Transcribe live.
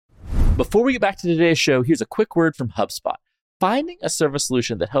Before we get back to today's show, here's a quick word from HubSpot. Finding a service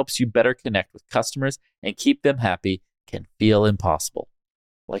solution that helps you better connect with customers and keep them happy can feel impossible.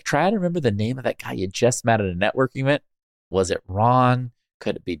 Like, try to remember the name of that guy you just met at a networking event. Was it Ron?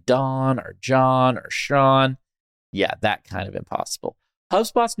 Could it be Don or John or Sean? Yeah, that kind of impossible.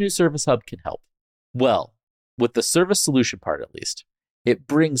 HubSpot's new Service Hub can help. Well, with the service solution part at least. It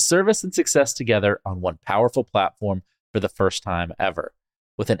brings service and success together on one powerful platform for the first time ever,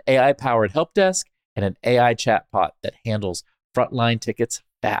 with an AI-powered help desk and an AI chatbot that handles frontline tickets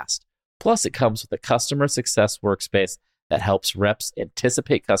fast. Plus, it comes with a customer success workspace that helps reps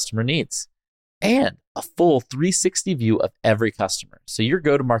anticipate customer needs and a full 360 view of every customer, so your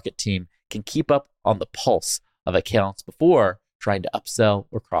go-to-market team can keep up on the pulse of accounts before trying to upsell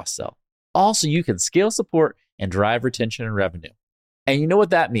or cross-sell. Also, you can scale support and drive retention and revenue. And you know what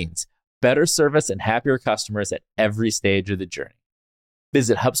that means? Better service and happier customers at every stage of the journey.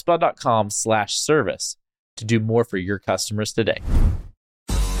 Visit HubSpot.com/service to do more for your customers today.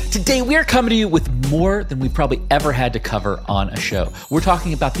 Today, we are coming to you with more than we probably ever had to cover on a show. We're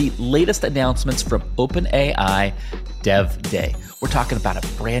talking about the latest announcements from OpenAI Dev Day. We're talking about a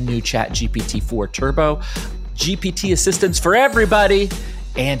brand new ChatGPT4 Turbo, GPT assistance for everybody,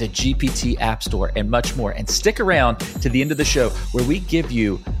 and a GPT app store, and much more. And stick around to the end of the show where we give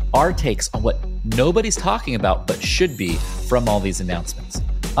you our takes on what nobody's talking about but should be from all these announcements.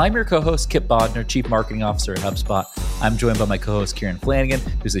 I'm your co-host, Kip Bodner, Chief Marketing Officer at HubSpot. I'm joined by my co-host, Kieran Flanagan,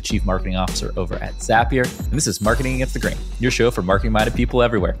 who's the Chief Marketing Officer over at Zapier. And this is Marketing Against the Grain, your show for marketing-minded people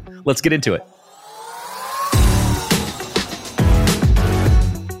everywhere. Let's get into it.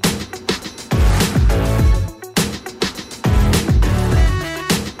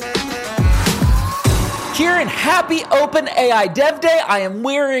 Kieran, happy OpenAI Dev Day. I am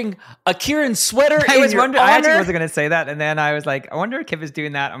wearing a Kieran sweater. I was wondering. I actually wasn't going to say that, and then I was like, I wonder if Kip is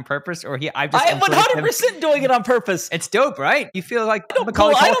doing that on purpose, or I am 100% doing it on purpose. It's dope, right? You feel like I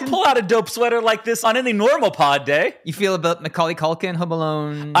don't pull out a dope sweater like this on any normal pod day. You feel about Macaulay Culkin, Home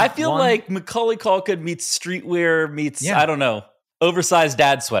Alone. I feel like Macaulay Culkin meets streetwear meets I don't know, oversized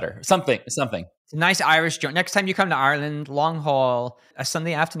dad sweater, something. It's a nice Irish joint. Next time you come to Ireland, long haul, a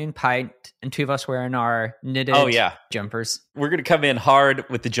Sunday afternoon pint, and two of us wearing our knitted jumpers. We're going to come in hard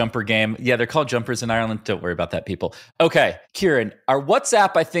with the jumper game. Yeah, they're called jumpers in Ireland. Don't worry about that, people. Okay, Kieran, our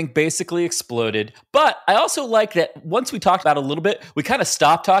WhatsApp, I think, basically exploded. But I also like that once we talked about it a little bit, we kind of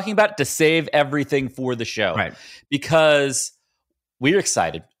stopped talking about it to save everything for the show. Right. Because we're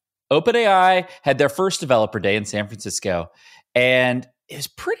excited. OpenAI had their first developer day in San Francisco, and it was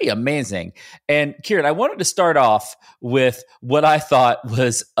pretty amazing. And Kieran, I wanted to start off with what I thought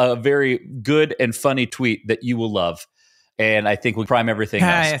was a very good and funny tweet that you will love. And I think we'll prime everything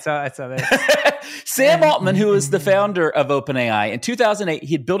else. I saw that. Sam Altman, who is the founder of OpenAI, in 2008,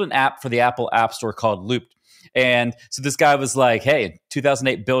 he had built an app for the Apple App Store called Looped. And so this guy was like, hey, in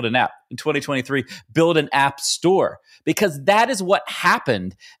 2008, build an app. In 2023, build an app store. Because that is what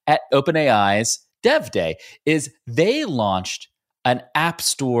happened at OpenAI's Dev Day, is they launched an app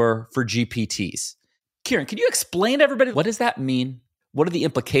store for GPTs. Kieran, can you explain to everybody, what does that mean? What are the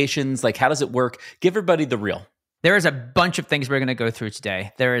implications? Like, how does it work? Give everybody the real. There is a bunch of things we're going to go through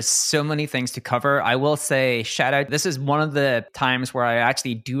today. There is so many things to cover. I will say, shout out. This is one of the times where I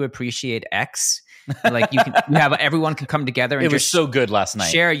actually do appreciate X. Like everyone can come together and it was so good last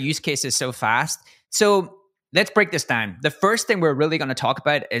night. Share use cases so fast. So let's break this down. The first thing we're really going to talk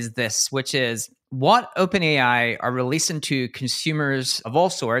about is this, which is what OpenAI are releasing to consumers of all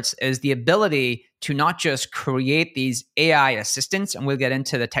sorts is the ability to not just create these AI assistants, and we'll get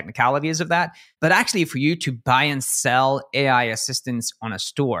into the technicalities of that, but actually for you to buy and sell AI assistants on a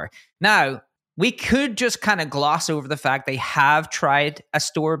store. Now, we could just kind of gloss over the fact they have tried a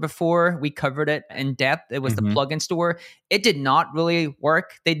store before. We covered it in depth. It was the plugin store. It did not really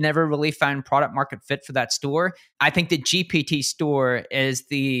work. They'd never really found product market fit for that store. I think the GPT store is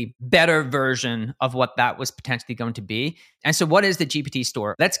the better version of what that was potentially going to be. And so what is the GPT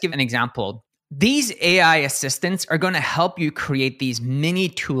store? Let's give an example. These AI assistants are going to help you create these mini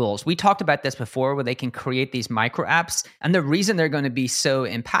tools. We talked about this before where they can create these micro apps. And the reason they're going to be so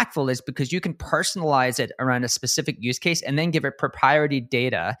impactful is because you can personalize it around a specific use case and then give it proprietary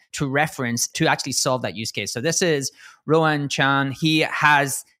data to reference to actually solve that use case. So this is Rowan Chan. He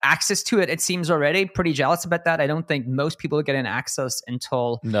has access to it. It seems already pretty jealous about that. I don't think most people are getting access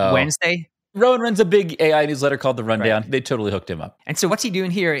until Wednesday. Rowan runs a big AI newsletter called The Rundown. Right. They totally hooked him up. And so what's he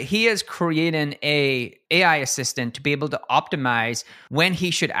doing here? He is creating a AI assistant to be able to optimize when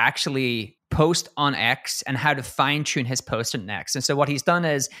he should actually post on X and how to fine tune his post on X. And so what he's done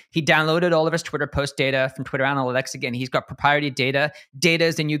is he downloaded all of his Twitter post data from Twitter Analytics. Again, he's got proprietary data. Data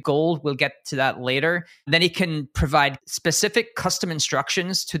is the new gold. We'll get to that later. Then he can provide specific custom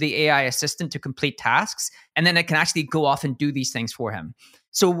instructions to the AI assistant to complete tasks. And then it can actually go off and do these things for him.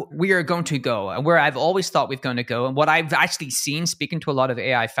 So we are going to go where I've always thought we're going to go. And what I've actually seen speaking to a lot of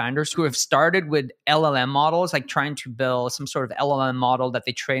AI founders who have started with LLM models, like trying to build some sort of LLM model that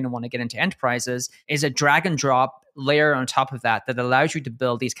they train and want to get into enterprises, is a drag and drop layer on top of that allows you to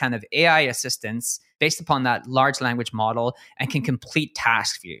build these kind of AI assistants based upon that large language model and can complete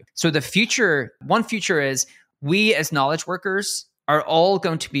tasks for you. So one future is we as knowledge workers are all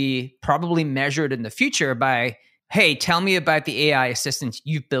going to be probably measured in the future by, hey, tell me about the AI assistants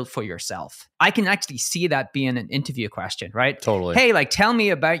you've built for yourself. I can actually see that being an interview question, right? Totally. Hey, like tell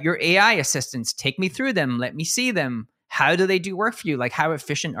me about your AI assistants. Take me through them. Let me see them. How do they do work for you? Like how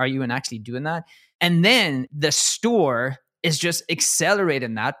efficient are you in actually doing that? And then the store is just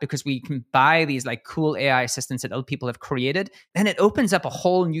accelerating that because we can buy these like cool AI assistants that other people have created. And it opens up a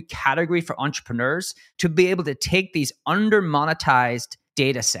whole new category for entrepreneurs to be able to take these under monetized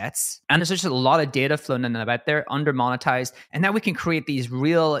data sets. And there's just a lot of data flowing in and about there, under monetized. And now we can create these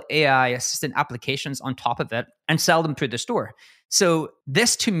real AI assistant applications on top of it and sell them through the store. So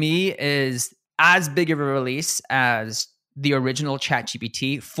this to me is as big of a release as the original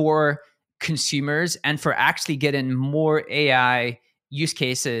ChatGPT for consumers and for actually getting more AI use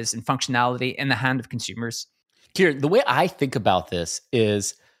cases and functionality in the hand of consumers. Kieran, the way I think about this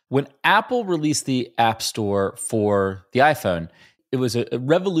is when Apple released the App Store for the iPhone, it was a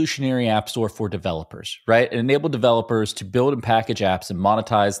revolutionary app store for developers, right? It enabled developers to build and package apps and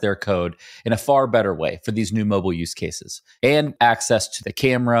monetize their code in a far better way for these new mobile use cases and access to the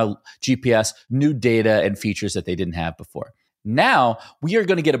camera, GPS, new data and features that they didn't have before. Now we are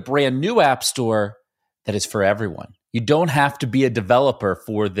going to get a brand new app store that is for everyone. You don't have to be a developer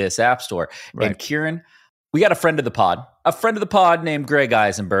for this app store. Right. And Kieran, we got a friend of the pod named Greg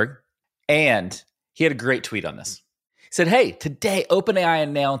Eisenberg, and he had a great tweet on this. He said, hey, today OpenAI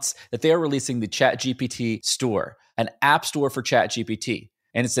announced that they are releasing the ChatGPT store, an app store for ChatGPT.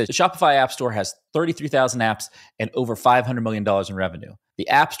 And it says the Shopify App Store has 33,000 apps and over $500 million in revenue. The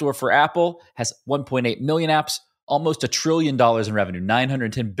App Store for Apple has 1.8 million apps, almost $1 trillion in revenue,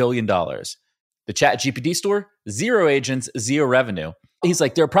 $910 billion. The ChatGPT store, 0 agents, 0 revenue. He's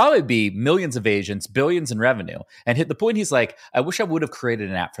like, there'll probably be millions of agents, billions in revenue. And hit the point, he's like, I wish I would have created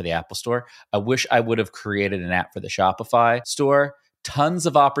an app for the Apple Store. I wish I would have created an app for the Shopify store. Tons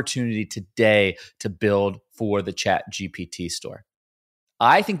of opportunity today to build for the ChatGPT store.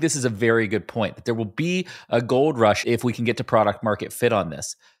 I think this is a very good point, that there will be a gold rush if we can get to product market fit on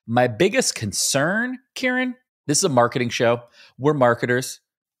this. My biggest concern, Kieran, this is a marketing show. We're marketers.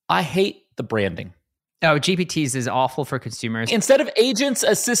 I hate the branding. Oh, GPTs is awful for consumers. Instead of agents,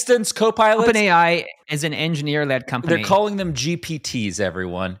 assistants, co-pilots. OpenAI is an engineer-led company. They're calling them GPTs,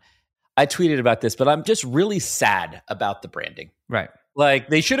 everyone. I tweeted about this, but I'm just really sad about the branding. Right. Like,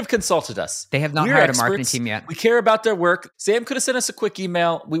 they should have consulted us. They have not hired a marketing team yet. We care about their work. Sam could have sent us a quick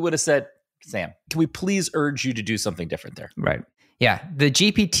email. We would have said, Sam, can we please urge you to do something different there? Right. Yeah. The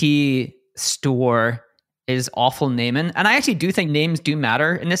GPT store is awful naming. And I actually do think names do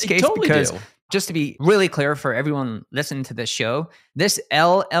matter in this case. Totally because do. Just to be really clear for everyone listening to this show, this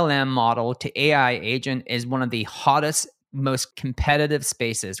LLM model to AI agent is one of the hottest, most competitive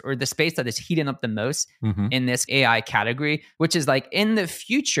spaces, or the space that is heating up the most in this AI category, which is like in the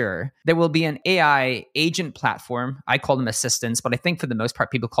future, there will be an AI agent platform. I call them assistants, but I think for the most part,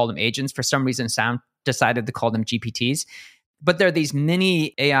 people call them agents. For some reason, Sam decided to call them GPTs. But there are these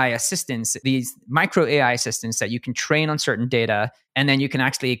mini AI assistants, these micro AI assistants that you can train on certain data, and then you can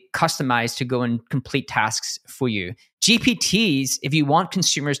actually customize to go and complete tasks for you. GPTs, if you want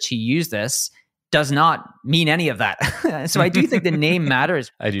consumers to use this, does not mean any of that. So I do think the name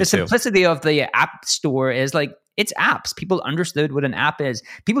matters. I do the too. simplicity of the app store is like, it's apps. People understood what an app is.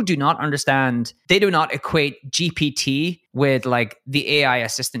 People do not understand. They do not equate GPT with like the AI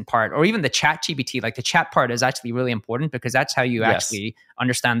assistant part, or even the chat GPT. Like the chat part is actually really important because that's how you actually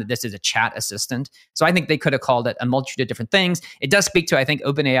understand that this is a chat assistant. So I think they could have called it a multitude of different things. It does speak to, I think,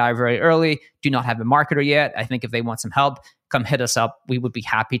 OpenAI very early. Do not have a marketer yet. I think if they want some help, come hit us up. We would be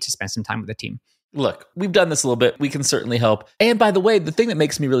happy to spend some time with the team. Look, we've done this a little bit. We can certainly help. And by the way, the thing that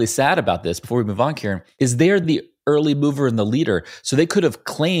makes me really sad about this, before we move on, Kieran, is they're the early mover and the leader. So they could have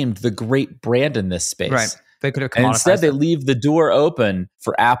claimed the great brand in this space. Right. They could have and instead they leave the door open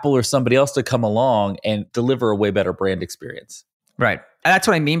for Apple or somebody else to come along and deliver a way better brand experience. Right. And that's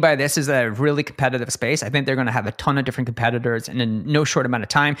what I mean by this is a really competitive space. I think they're going to have a ton of different competitors in no short amount of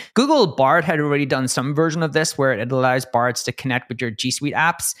time. Google Bard had already done some version of this where it allows Bards to connect with your G Suite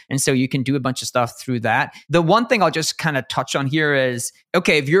apps. And so you can do a bunch of stuff through that. The one thing I'll just kind of touch on here is,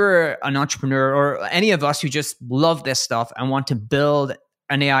 okay, if you're an entrepreneur or any of us who just love this stuff and want to build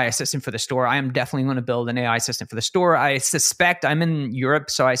an AI assistant for the store, I am definitely going to build an AI assistant for the store. I suspect I'm in Europe,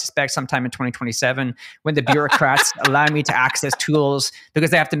 so I suspect sometime in 2027 when the bureaucrats allow me to access tools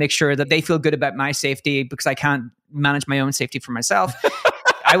because they have to make sure that they feel good about my safety because I can't manage my own safety for myself.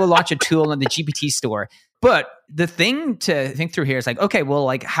 I will launch a tool in the GPT store. But the thing to think through here is like, okay, well,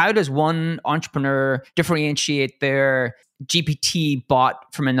 like how does one entrepreneur differentiate their GPT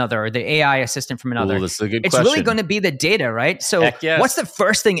bot from another, or the AI assistant from another? Ooh, that's a good it's question. really going to be the data, right? So Yes. What's the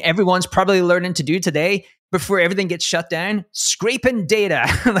first thing everyone's probably learning to do today before everything gets shut down? Scraping data.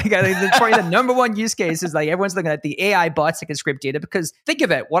 Like I think probably the number one use case is like everyone's looking at the AI bots that can scrape data, because think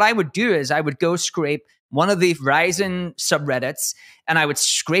of it. What I would do is I would go scrape one of the Verizon subreddits and I would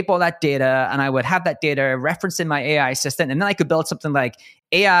scrape all that data and I would have that data referenced in my AI assistant. And then I could build something like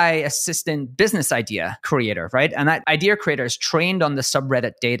AI assistant business idea creator, right? And that idea creator is trained on the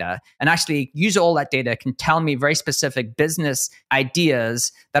subreddit data and actually use all that data, can tell me very specific business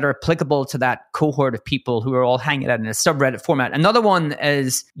ideas that are applicable to that cohort of people who are all hanging out in a subreddit format. Another one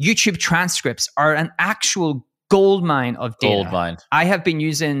is YouTube transcripts are an actual gold mine of data. Gold mine. I have been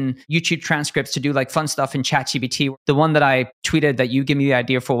using YouTube transcripts to do like fun stuff in ChatGPT. The one that I tweeted that you gave me the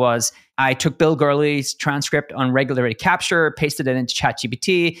idea for was I took Bill Gurley's transcript on regulatory capture, pasted it into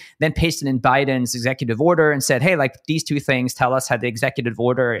ChatGPT, then pasted in Biden's executive order and said, hey, like these two things tell us how the executive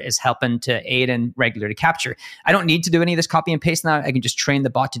order is helping to aid in regulatory capture. I don't need to do any of this copy and paste now. I can just train the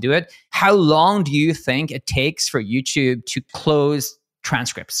bot to do it. How long do you think it takes for YouTube to close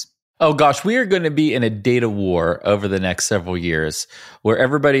transcripts? Oh gosh, we are going to be in a data war over the next several years where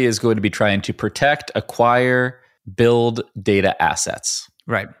everybody is going to be trying to protect, acquire, build data assets.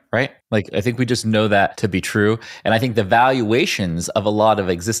 Right. Right? Like, I think we just know that to be true. And I think the valuations of a lot of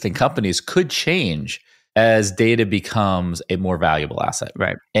existing companies could change as data becomes a more valuable asset.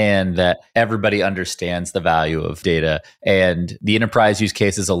 Right. And that everybody understands the value of data. And the enterprise use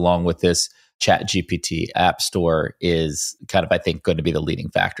cases along with this ChatGPT app store is kind of, I think, going to be the leading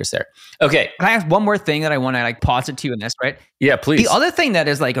factors there. Okay. Can I ask one more thing that I want to like posit to you in this, right? Yeah, please. The other thing that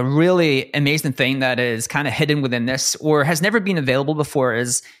is like a really amazing thing that is kind of hidden within this or has never been available before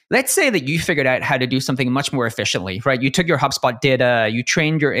is, let's say that you figured out how to do something much more efficiently, right? You took your HubSpot data, you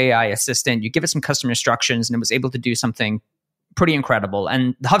trained your AI assistant, you give it some custom instructions, and it was able to do something pretty incredible.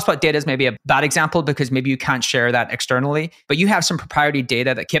 And the HubSpot data is maybe a bad example because maybe you can't share that externally, but you have some proprietary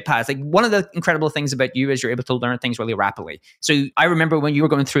data that Kip has. Like one of the incredible things about you is you're able to learn things really rapidly. So I remember when you were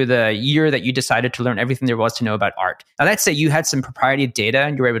going through the year that you decided to learn everything there was to know about art. Now let's say you had some proprietary data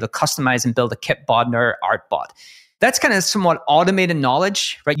and you were able to customize and build a Kip Bodnar art bot. That's kind of somewhat automated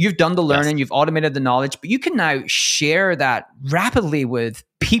knowledge, right? You've done the learning, You've automated the knowledge, but you can now share that rapidly with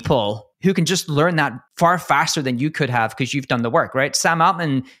people who can just learn that far faster than you could have because you've done the work, right? Sam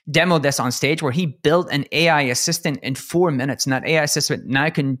Altman demoed this on stage where he built an AI assistant in 4 minutes. And that AI assistant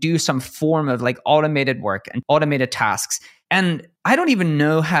now can do some form of like automated work and automated tasks. And I don't even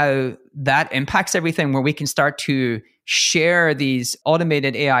know how that impacts everything where we can start to share these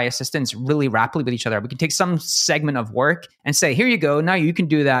automated AI assistants really rapidly with each other. We can take some segment of work and say, here you go. Now you can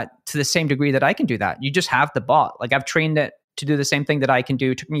do that to the same degree that I can do that. You just have the bot. Like I've trained it to do the same thing that I can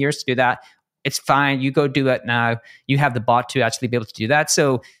do. It took me years to do that. It's fine. You go do it now. You have the bot to actually be able to do that.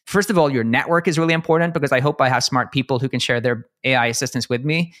 So first of all, your network is really important because I hope I have smart people who can share their AI assistants with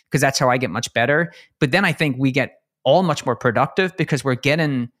me because that's how I get much better. But then I think we get all much more productive because we're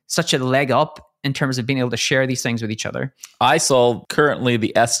getting such a leg up in terms of being able to share these things with each other. I saw currently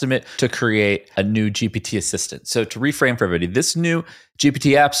the estimate to create a new GPT assistant. So to reframe for everybody, this new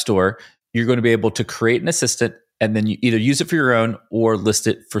GPT app store, you're going to be able to create an assistant and then you either use it for your own or list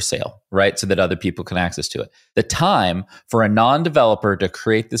it for sale, right? So that other people can access to it. The time for a non-developer to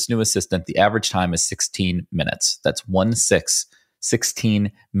create this new assistant, the average time is 16 minutes. That's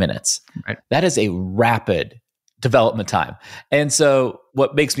 16 minutes. Right. That is a rapid development time. And so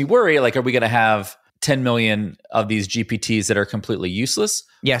what makes me worry, like, are we going to have 10 million of these GPTs that are completely useless?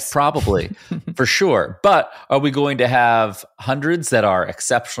 Yes. Probably, for sure. But are we going to have hundreds that are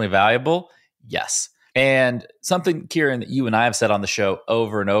exceptionally valuable? Yes. And something, Kieran, that you and I have said on the show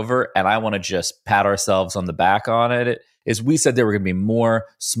over and over, and I want to just pat ourselves on the back on it, is we said there were going to be more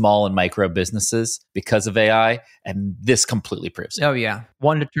small and micro businesses because of AI, and this completely proves it. Oh yeah,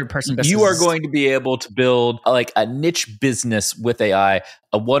 1 to 2 person business. You are going to be able to build like a niche business with AI,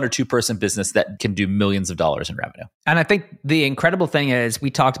 a 1 or 2 person business that can do millions of dollars in revenue. And I think the incredible thing is we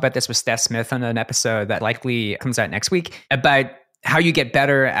talked about this with Steph Smith on an episode that likely comes out next week about how you get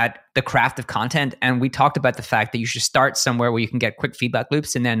better at the craft of content. And we talked about the fact that you should start somewhere where you can get quick feedback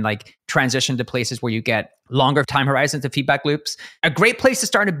loops and then like transition to places where you get longer time horizons of feedback loops. A great place to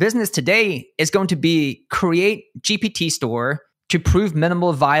start a business today is going to be create GPT store to prove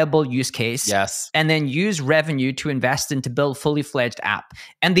minimal viable use case. Yes. And then use revenue to invest in to build fully fledged app.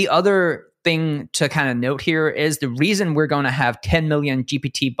 And the other thing to kind of note here is the reason we're going to have 10 million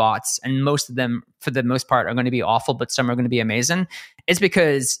GPT bots, and most of them, for the most part, are going to be awful, but some are going to be amazing, is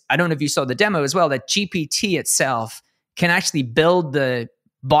because, I don't know if you saw the demo as well, that GPT itself can actually build the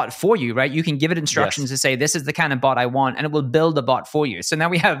bot for you, right? You can give it instructions to say, this is the kind of bot I want, and it will build the bot for you. So now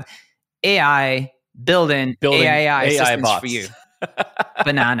we have AI building AI assistants bots for you.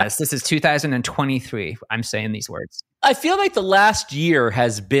 Bananas. This is 2023. I'm saying these words. I feel like the last year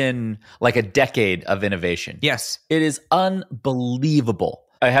has been like a decade of innovation. Yes. It is unbelievable.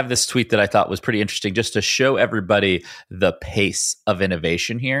 I have this tweet that I thought was pretty interesting just to show everybody the pace of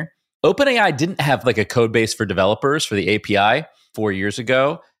innovation here. OpenAI didn't have like a code base for developers for the API 4 years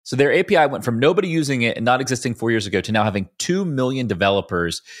ago. So their API went from nobody using it and not existing 4 years ago to now having 2 million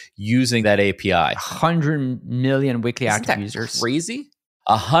developers using that API. 100 million weekly Isn't active that users. Crazy?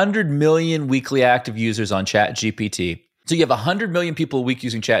 100 million weekly active users on ChatGPT. So you have 100 million people a week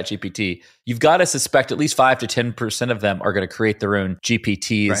using ChatGPT. You've got to suspect at least 5 to 10% of them are going to create their own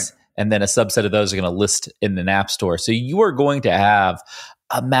GPTs. Right. And then a subset of those are going to list in an app store. So you are going to have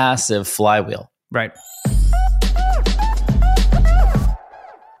a massive flywheel. Right.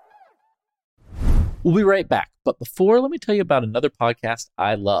 We'll be right back. But before, let me tell you about another podcast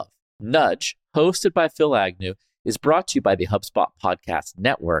I love. Nudge, hosted by Phil Agnew, is brought to you by the HubSpot Podcast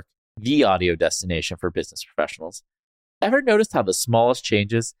Network, the audio destination for business professionals. Ever noticed how the smallest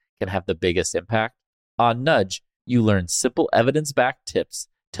changes can have the biggest impact? On Nudge, you learn simple evidence-backed tips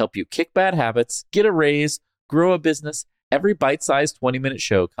to help you kick bad habits, get a raise, grow a business. Every bite-sized 20-minute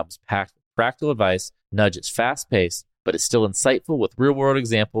show comes packed with practical advice. Nudge is fast-paced, but is still insightful with real-world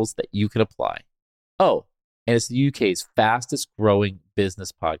examples that you can apply. Oh, and it's the UK's fastest growing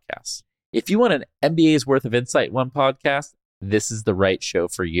business podcast. If you want an MBA's worth of insight in one podcast, this is the right show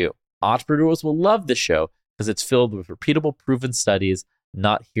for you. Entrepreneurs will love this show because it's filled with repeatable, proven studies,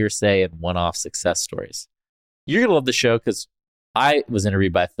 not hearsay and one-off success stories. You're going to love the show because I was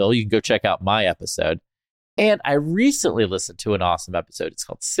interviewed by Phil. You can go check out my episode. And I recently listened to an awesome episode. It's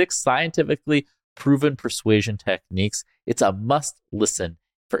called 6 Scientifically Proven Persuasion Techniques. It's a must listen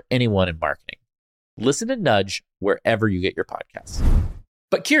for anyone in marketing. Listen to Nudge wherever you get your podcasts.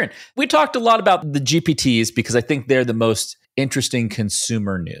 But Kieran, we talked a lot about the GPTs because I think they're the most interesting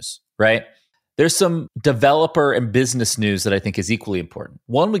consumer news, right? There's some developer and business news that I think is equally important.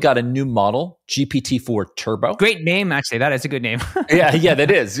 One, we got a new model, GPT4 Turbo. Great name, actually. That is a good name. yeah, that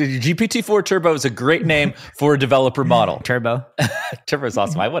is. GPT4 Turbo is a great name for a developer model. Turbo. Turbo is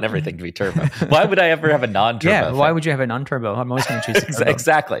awesome. I want everything to be turbo. Why would I ever have a non-turbo? Yeah, why would you have a non-turbo? I'm always going to choose turbo.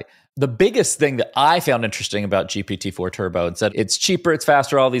 Exactly. The biggest thing that I found interesting about GPT-4 Turbo and said it's cheaper, it's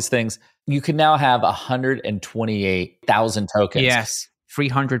faster, all these things. You can now have 128,000 tokens. Yes.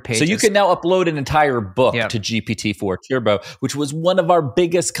 300 pages. So you can now upload an entire book to GPT-4 Turbo, which was one of our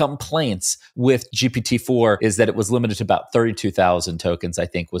biggest complaints with GPT-4 is that it was limited to about 32,000 tokens, I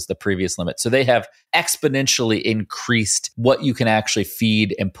think was the previous limit. So they have exponentially increased what you can actually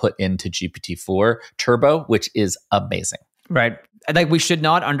feed and put into GPT-4 Turbo, which is amazing. Right. Like we should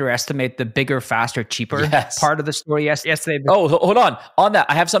not underestimate the bigger, faster, cheaper part of the story. Yesterday. Oh, hold on. On that,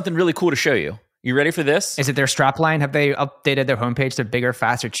 I have something really cool to show you. You ready for this? Is it their strapline? Have they updated their homepage to bigger,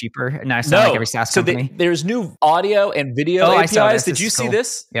 faster, cheaper? And now it's not like every SaaS company. There's new audio and video APIs. Did you see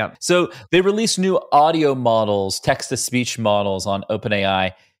this? Yeah. So they released new audio models, text-to-speech models on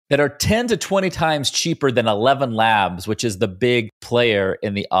OpenAI that are 10 to 20 times cheaper than 11 Labs, which is the big player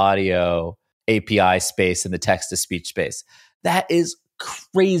in the audio API space and the text-to-speech space. That is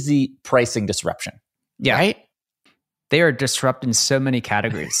crazy pricing disruption. Yeah. Right? They are disrupting so many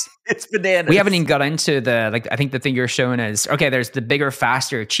categories. It's bananas. We haven't even got into I think the thing you're showing is, okay, there's the bigger,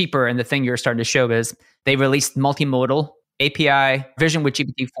 faster, cheaper. And the thing you're starting to show is they released multimodal API vision with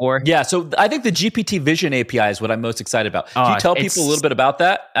GPT-4. Yeah. So I think the GPT vision API is what I'm most excited about. Can you tell people a little bit about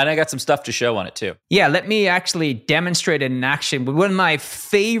that? And I got some stuff to show on it too. Yeah. Let me actually demonstrate it in action with one of my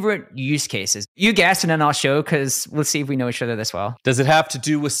favorite use cases. You guess, and then I'll show because we'll see if we know each other this well. Does it have to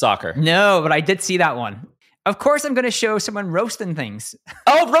do with soccer? No, but I did see that one. Of course, I'm going to show someone roasting things.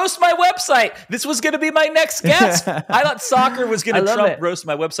 Oh, roast my website. This was going to be my next guest. I thought soccer was going to roast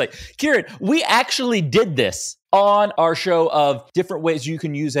my website. Kieran, we actually did this on our show of different ways you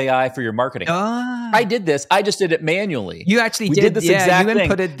can use AI for your marketing. I did this. I just did it manually. You actually did this exact thing. You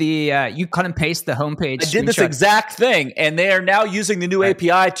inputted you cut and paste the homepage. I did this exact thing, and they are now using the new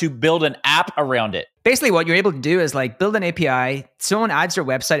API to build an app around it. Basically, what you're able to do is like build an API. Someone adds their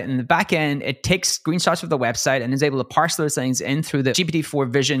website, and in the back end, it takes screenshots of the website and is able to parse those things in through the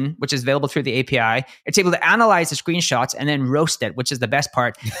GPT4 vision, which is available through the API. It's able to analyze the screenshots and then roast it, which is the best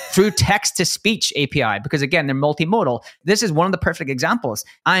part, through text to speech API, because again, they're multimodal. This is one of the perfect examples.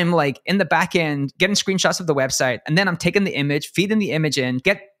 I'm like in the back end, getting screenshots of the website, and then I'm taking the image, feeding the image in,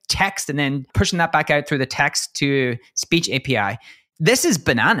 get text, and then pushing that back out through the text to speech API. This is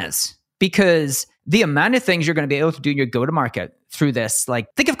bananas, because the amount of things you're going to be able to do in your go-to-market through this, like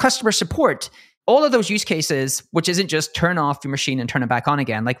think of customer support, all of those use cases, which isn't just turn off your machine and turn it back on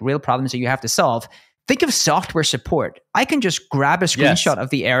again, like real problems that you have to solve. Think of software support. I can just grab a screenshot of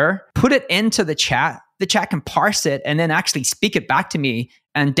the error, put it into the chat. The chat can parse it and then actually speak it back to me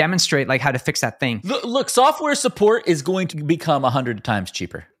and demonstrate like how to fix that thing. Look, software support is going to become 100 times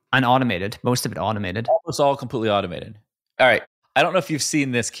cheaper. And automated, most of it automated. Almost all completely automated. All right. I don't know if you've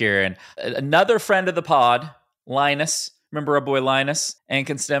seen this, Kieran. Another friend of the pod, Linus. Remember our boy Linus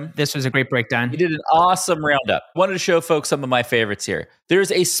Ankenstem? This was a great breakdown. He did an awesome roundup. Wanted to show folks some of my favorites here.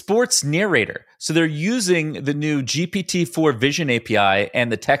 There's a sports narrator. So they're using the new GPT4 Vision API and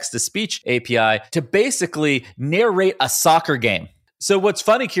the text-to-speech API to basically narrate a soccer game. So what's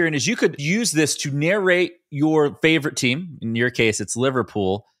funny, Kieran, is you could use this to narrate your favorite team. In your case, it's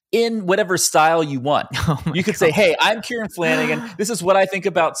Liverpool, in whatever style you want. You could say, hey, I'm Kieran Flanagan. This is what I think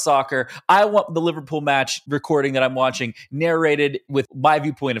about soccer. I want the Liverpool match recording that I'm watching narrated with my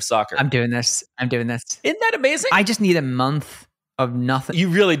viewpoint of soccer. I'm doing this. Isn't that amazing? I just need a month of nothing. You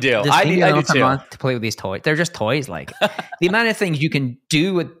really do. I do too. A month to play with these toys. They're just toys. Like the amount of things you can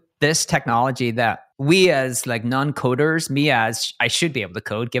do with this technology that we as like non-coders, me as I should be able to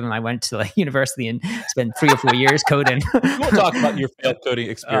code, given I went to like university and spent 3 or 4 years coding. We'll talk about your failed coding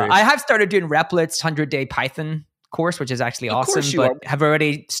experience. I have started doing Replic's 100-day Python course, which is actually awesome, but have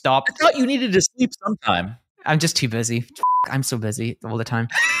already stopped. I thought you needed to sleep sometime. I'm just too busy. I'm so busy all the time.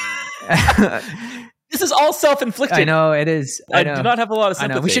 This is all self-inflicted. I know it is. I do not have a lot of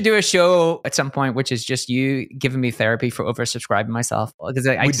sympathy. I know. We should do a show at some point, which is just you giving me therapy for oversubscribing myself, because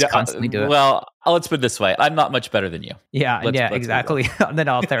I just constantly do it. Well, let's put it this way. I'm not much better than you. Yeah, exactly. Then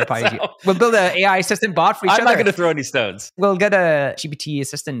I'll therapize you. We'll build an AI assistant bot for each other. I'm not going to throw any stones. We'll get a GPT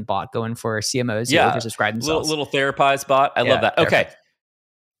assistant bot going for CMOs who oversubscribe themselves. Little therapized bot. I love that. Okay. Perfect.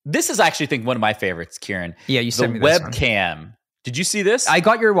 This is actually, I think, one of my favorites, Kieran. Yeah, you sent me this webcam. Did you see this? I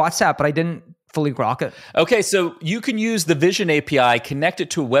got your WhatsApp, but I didn't fully grok it. Okay, so you can use the Vision API, connect it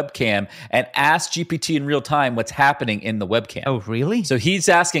to a webcam, and ask GPT in real time what's happening in the webcam. Oh, really? So he's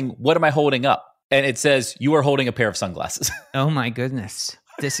asking, what am I holding up? And it says, you are holding a pair of sunglasses. Oh my goodness.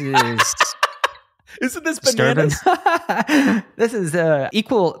 This is... Isn't this bananas? This is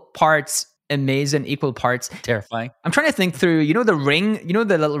equal parts amazing, equal parts terrifying. I'm trying to think through, the Ring,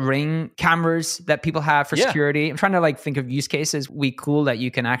 the little Ring cameras that people have for security. I'm trying to like think of use cases. Cool that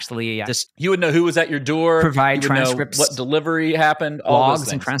you can actually just... You would know who was at your door. Provide transcripts. What delivery happened. All logs those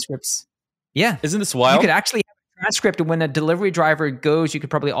things. And transcripts. Yeah. Isn't this wild? You could actually have a transcript, and when a delivery driver goes, you could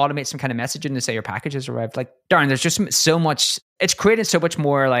probably automate some kind of messaging to say your package has arrived. Like, darn, there's just so much... It's created so much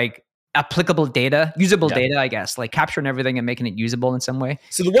more like applicable data, usable data, I guess, like capturing everything and making it usable in some way.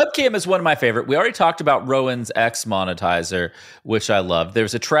 So the webcam is one of my favorite. We already talked about Rowan's X monetizer, which I love.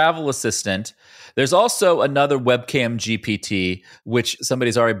 There's a travel assistant. There's also another webcam GPT, which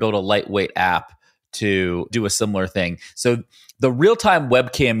somebody's already built a lightweight app to do a similar thing. So the real-time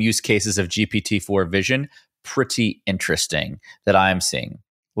webcam use cases of GPT-4 Vision, pretty interesting that I'm seeing.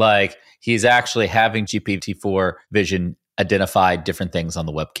 Like he's actually having GPT-4 Vision identify different things on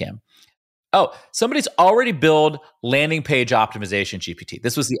the webcam. Oh, somebody's already built landing page optimization GPT.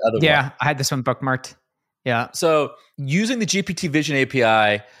 This was the other one. Yeah, I had this one bookmarked. Yeah. So using the GPT Vision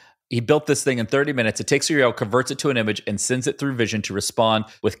API, he built this thing in 30 minutes. It takes a URL, converts it to an image, and sends it through Vision to respond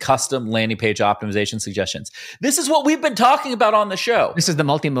with custom landing page optimization suggestions. This is what we've been talking about on the show. This is the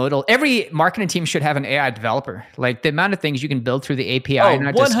multimodal. Every marketing team should have an AI developer. Like the amount of things you can build through the API. Oh,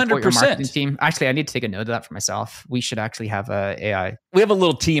 not 100%. Just support your marketing team. Actually, I need to take a note of that for myself. We should actually have a AI. We have a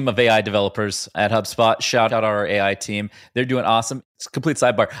little team of AI developers at HubSpot. Shout out our AI team. They're doing awesome. It's a complete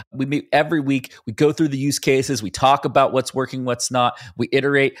sidebar. We meet every week. We go through the use cases. We talk about what's working, what's not. We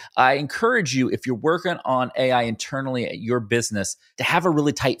iterate. I encourage you, if you're working on AI internally at your business, to have a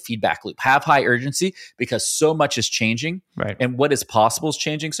really tight feedback loop. Have high urgency because so much is changing. Right. And what is possible is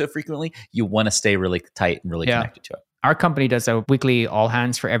changing so frequently. You want to stay really tight and really connected to it. Our company does a weekly all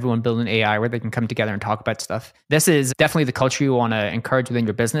hands for everyone building AI where they can come together and talk about stuff. This is definitely the culture you want to encourage within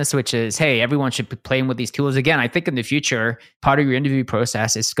your business, which is, hey, everyone should be playing with these tools. Again, I think in the future, part of your interview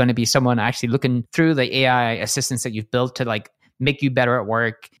process is going to be someone actually looking through the AI assistants that you've built to like make you better at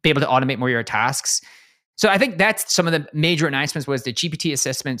work, be able to automate more of your tasks. So I think that's some of the major announcements was the GPT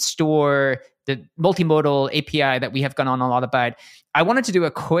assessment store, the multimodal API that we have gone on a lot about. I wanted to do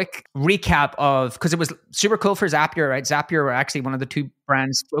a quick recap of, because it was super cool for Zapier, right? Zapier were actually one of the two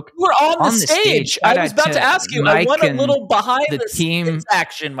brands. We're on the stage. I was about to ask you. I want a little behind the team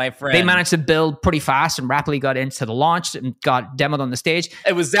action, my friend. They managed to build pretty fast and rapidly got into the launch and got demoed on the stage.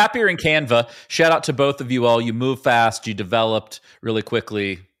 It was Zapier and Canva. Shout out to both of you all. You moved fast. You developed really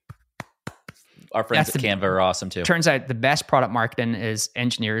quickly. Our friends at Canva are awesome too. Turns out the best product marketing is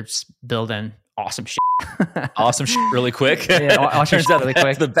engineers building awesome shit. Awesome shit really quick. Yeah, awesome turns shit out really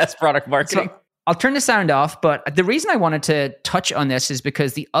quick. The best product marketing. So, I'll turn the sound off, but the reason I wanted to touch on this is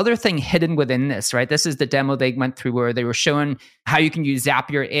because the other thing hidden within this, right? This is the demo they went through where they were showing how you can use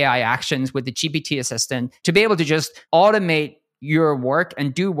Zapier AI actions with the GPT assistant to be able to just automate your work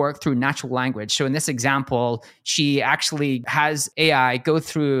and do work through natural language. So in this example, she actually has AI go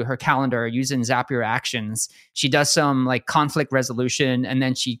through her calendar using Zapier actions. She does some like conflict resolution, and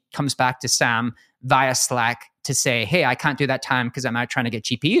then she comes back to Sam via Slack to say, hey, I can't do that time because I'm out trying to get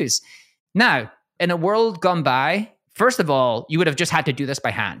GPUs. Now, in a world gone by, first of all, you would have just had to do this by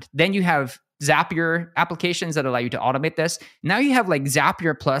hand. Then you have Zapier applications that allow you to automate this. Now you have like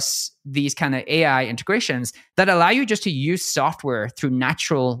Zapier plus these kind of AI integrations that allow you just to use software through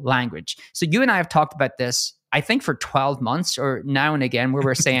natural language. So you and I have talked about this, I think for 12 months or now and again, where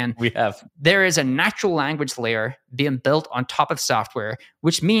we're saying we have there is a natural language layer being built on top of software,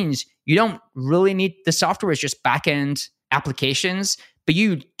 which means you don't really need the software is just back-end applications, but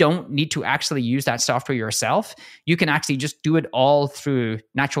you don't need to actually use that software yourself. You can actually just do it all through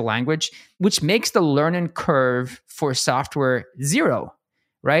natural language, which makes the learning curve for software zero,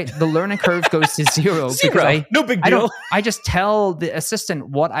 right? The learning curve goes to zero. Zero. No big deal. I just tell the assistant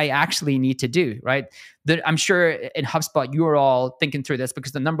what I actually need to do, right? I'm sure in HubSpot, you're all thinking through this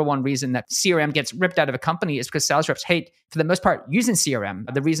because the number one reason that CRM gets ripped out of a company is because sales reps hate, for the most part, using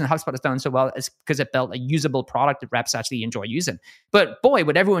CRM. The reason HubSpot has done so well is because it built a usable product that reps actually enjoy using. But boy,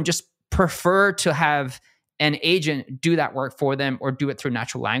 would everyone just prefer to have an agent do that work for them or do it through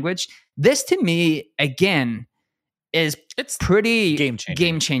natural language. This to me, again, it's pretty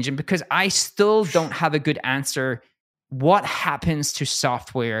game changing because I still don't have a good answer. What happens to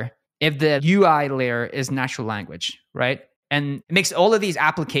software if the UI layer is natural language, right? And it makes all of these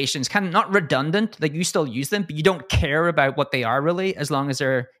applications kind of not redundant, like you still use them, but you don't care about what they are really, as long as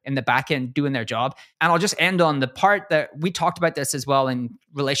they're in the back end doing their job. And I'll just end on the part that we talked about this as well in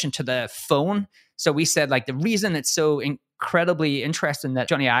relation to the phone. So we said like the reason it's so incredibly interesting that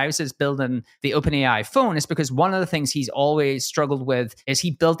Johnny Ives is building the OpenAI phone is because one of the things he's always struggled with is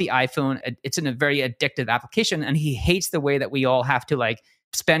he built the iPhone. It's in a very addictive application, and he hates the way that we all have to like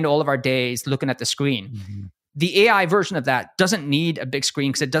spend all of our days looking at the screen. Mm-hmm. The AI version of that doesn't need a big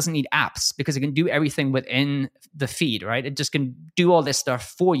screen because it doesn't need apps because it can do everything within the feed, right? It just can do all this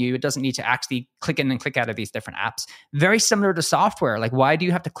stuff for you. It doesn't need to actually click in and click out of these different apps. Very similar to software. Like, why do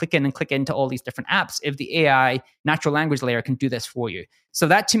you have to click in and click into all these different apps if the AI natural language layer can do this for you? So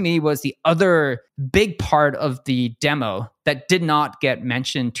that to me was the other big part of the demo that did not get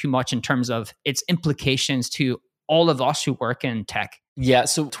mentioned too much in terms of its implications to all of us who work in tech. Yeah.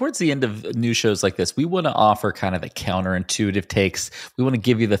 So towards the end of news shows like this, we want to offer kind of the counterintuitive takes. We want to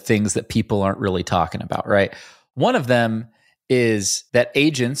give you the things that people aren't really talking about, right? One of them is that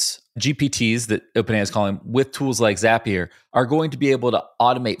agents, GPTs that OpenAI is calling, with tools like Zapier, are going to be able to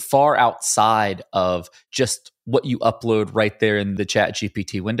automate far outside of just what you upload right there in the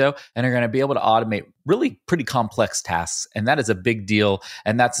ChatGPT window, and are going to be able to automate really pretty complex tasks. And that is a big deal.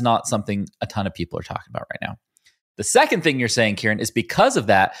 And that's not something a ton of people are talking about right now. The second thing you're saying, Kieran, is because of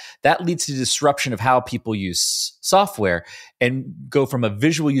that leads to disruption of how people use software and go from a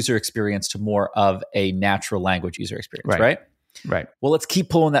visual user experience to more of a natural language user experience, right? Right. Well, let's keep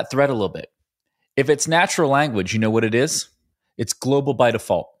pulling that thread a little bit. If it's natural language, you know what it is? It's global by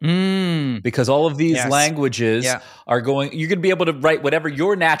default. Because all of these languages are going, you're going to be able to write whatever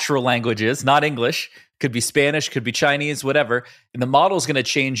your natural language is, not English. Could be Spanish, could be Chinese, whatever. And the model is going to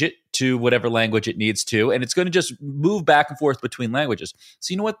change it to whatever language it needs to. And it's going to just move back and forth between languages.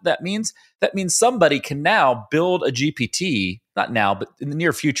 So you know what that means? That means somebody can now build a GPT, not now, but in the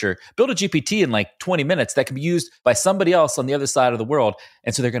near future, build a GPT in like 20 minutes that can be used by somebody else on the other side of the world.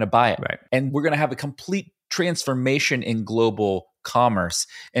 And so they're going to buy it. Right. And we're going to have a complete transformation in global commerce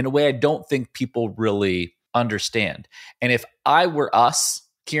in a way I don't think people really understand. And if I were us,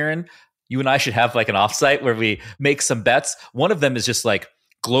 Kieran, you and I should have like an offsite where we make some bets. One of them is just like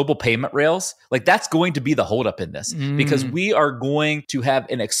global payment rails. Like that's going to be the holdup in this because we are going to have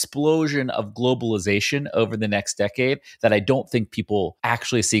an explosion of globalization over the next decade that I don't think people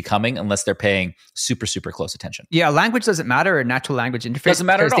actually see coming unless they're paying super, super close attention. Yeah, language doesn't matter, or natural language interface. Doesn't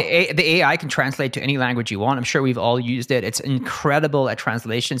matter at all. The AI can translate to any language you want. I'm sure we've all used it. It's incredible at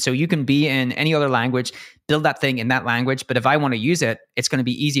translation. So you can be in any other language, build that thing in that language. But if I want to use it, it's going to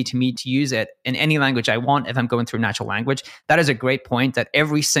be easy to me to use it in any language I want if I'm going through natural language. That is a great point, that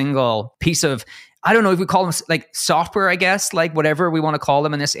every single piece of, I don't know if we call them like software, I guess, like whatever we want to call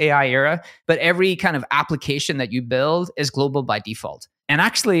them in this AI era, but every kind of application that you build is global by default. And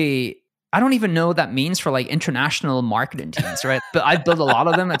actually, I don't even know what that means for like international marketing teams, right? But I built a lot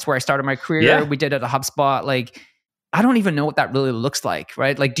of them. That's where I started my career. Yeah. We did it at HubSpot. Like, I don't even know what that really looks like,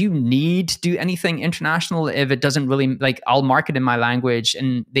 right? Like, do you need to do anything international if it doesn't really, like, I'll market in my language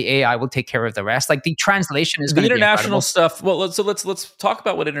and the AI will take care of the rest? Like, the translation is going to be international stuff. Well, let's talk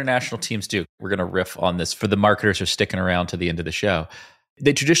about what international teams do. We're going to riff on this for the marketers who are sticking around to the end of the show.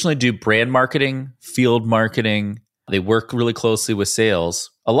 They traditionally do brand marketing, field marketing. They work really closely with sales.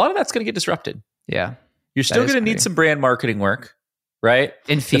 A lot of that's going to get disrupted. Yeah. You're still going to need some brand marketing work. Right?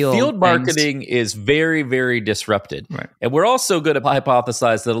 In field, the field marketing is very, very disrupted. Right. And we're also going to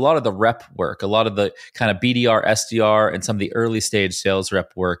hypothesize that a lot of the rep work, a lot of the kind of BDR, SDR, and some of the early stage sales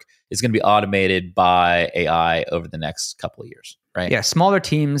rep work is going to be automated by AI over the next couple of years. Right? Yeah. Smaller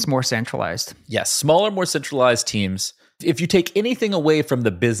teams, more centralized. Yes. Smaller, more centralized teams. If you take anything away from the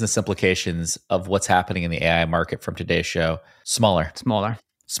business implications of what's happening in the AI market from today's show, smaller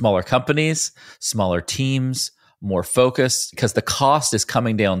companies, smaller teams, more focused, because the cost is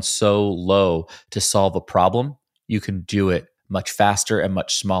coming down so low to solve a problem. You can do it much faster and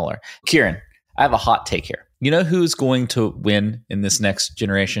much smaller. Kieran, I have a hot take here. You know who's going to win in this next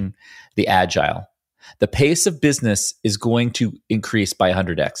generation? The agile. The pace of business is going to increase by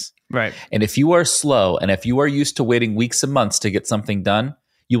 100x. Right. And if you are slow and if you are used to waiting weeks and months to get something done,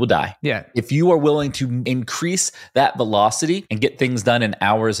 you will die. Yeah. If you are willing to increase that velocity and get things done in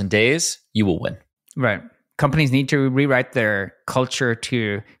hours and days, you will win. Right. Companies need to rewrite their culture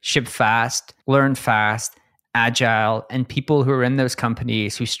to ship fast, learn fast, agile, and people who are in those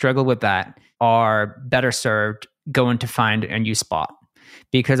companies who struggle with that are better served going to find a new spot.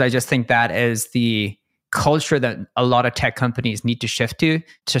 Because I just think that is the culture that a lot of tech companies need to shift to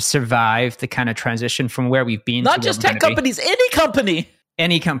survive the kind of transition from where we've been. Not just tech companies, any company.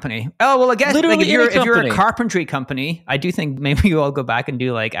 Any company. Oh, well, I guess literally like if you're a carpentry company, I do think maybe you all go back and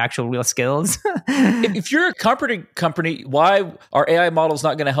do like actual real skills. If you're a carpentry company, why are AI models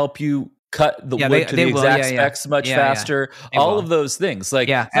not going to help you cut the wood to the exact specs much faster? All of those things. Like,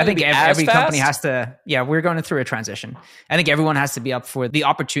 I think every company has to, we're going through a transition. I think everyone has to be up for the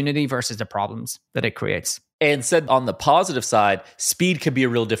opportunity versus the problems that it creates. And said on the positive side, speed could be a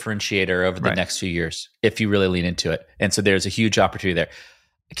real differentiator over the next few years if you really lean into it. And so there's a huge opportunity there.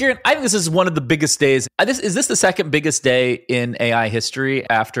 Kieran, I think this is one of the biggest days. Is this the second biggest day in AI history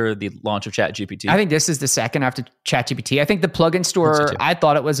after the launch of ChatGPT? I think this is the second after ChatGPT. I think the plugin store, I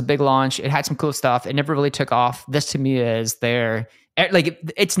thought it was a big launch. It had some cool stuff. It never really took off. This to me is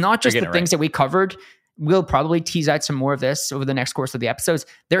it's not just the things that we covered. We'll probably tease out some more of this over the next course of the episodes.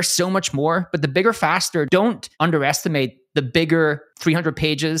 There's so much more, but the bigger, faster, don't underestimate the bigger 300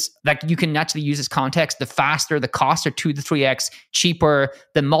 pages that you can actually use as context. The faster, the costs are 2 to 3x cheaper,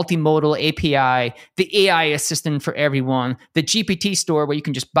 the multimodal API, the AI assistant for everyone, the GPT store where you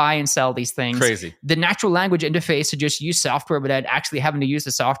can just buy and sell these things. Crazy. The natural language interface to just use software without actually having to use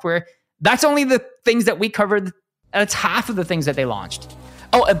the software. That's only the things that we covered. That's half of the things that they launched.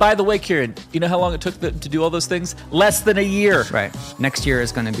 Oh, and by the way, Kieran, you know how long it took to do all those things? Less than a year. Right. Next year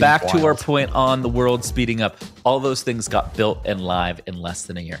is going to be back wild. To our point on the world speeding up. All those things got built and live in less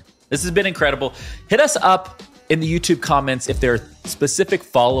than a year. This has been incredible. Hit us up in the YouTube comments if there are specific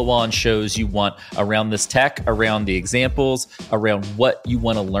follow-on shows you want around this tech, around the examples, around what you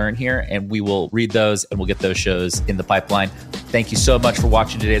want to learn here, and we will read those and we'll get those shows in the pipeline. Thank you so much for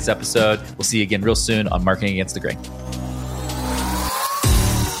watching today's episode. We'll see you again real soon on Marketing Against the Grain.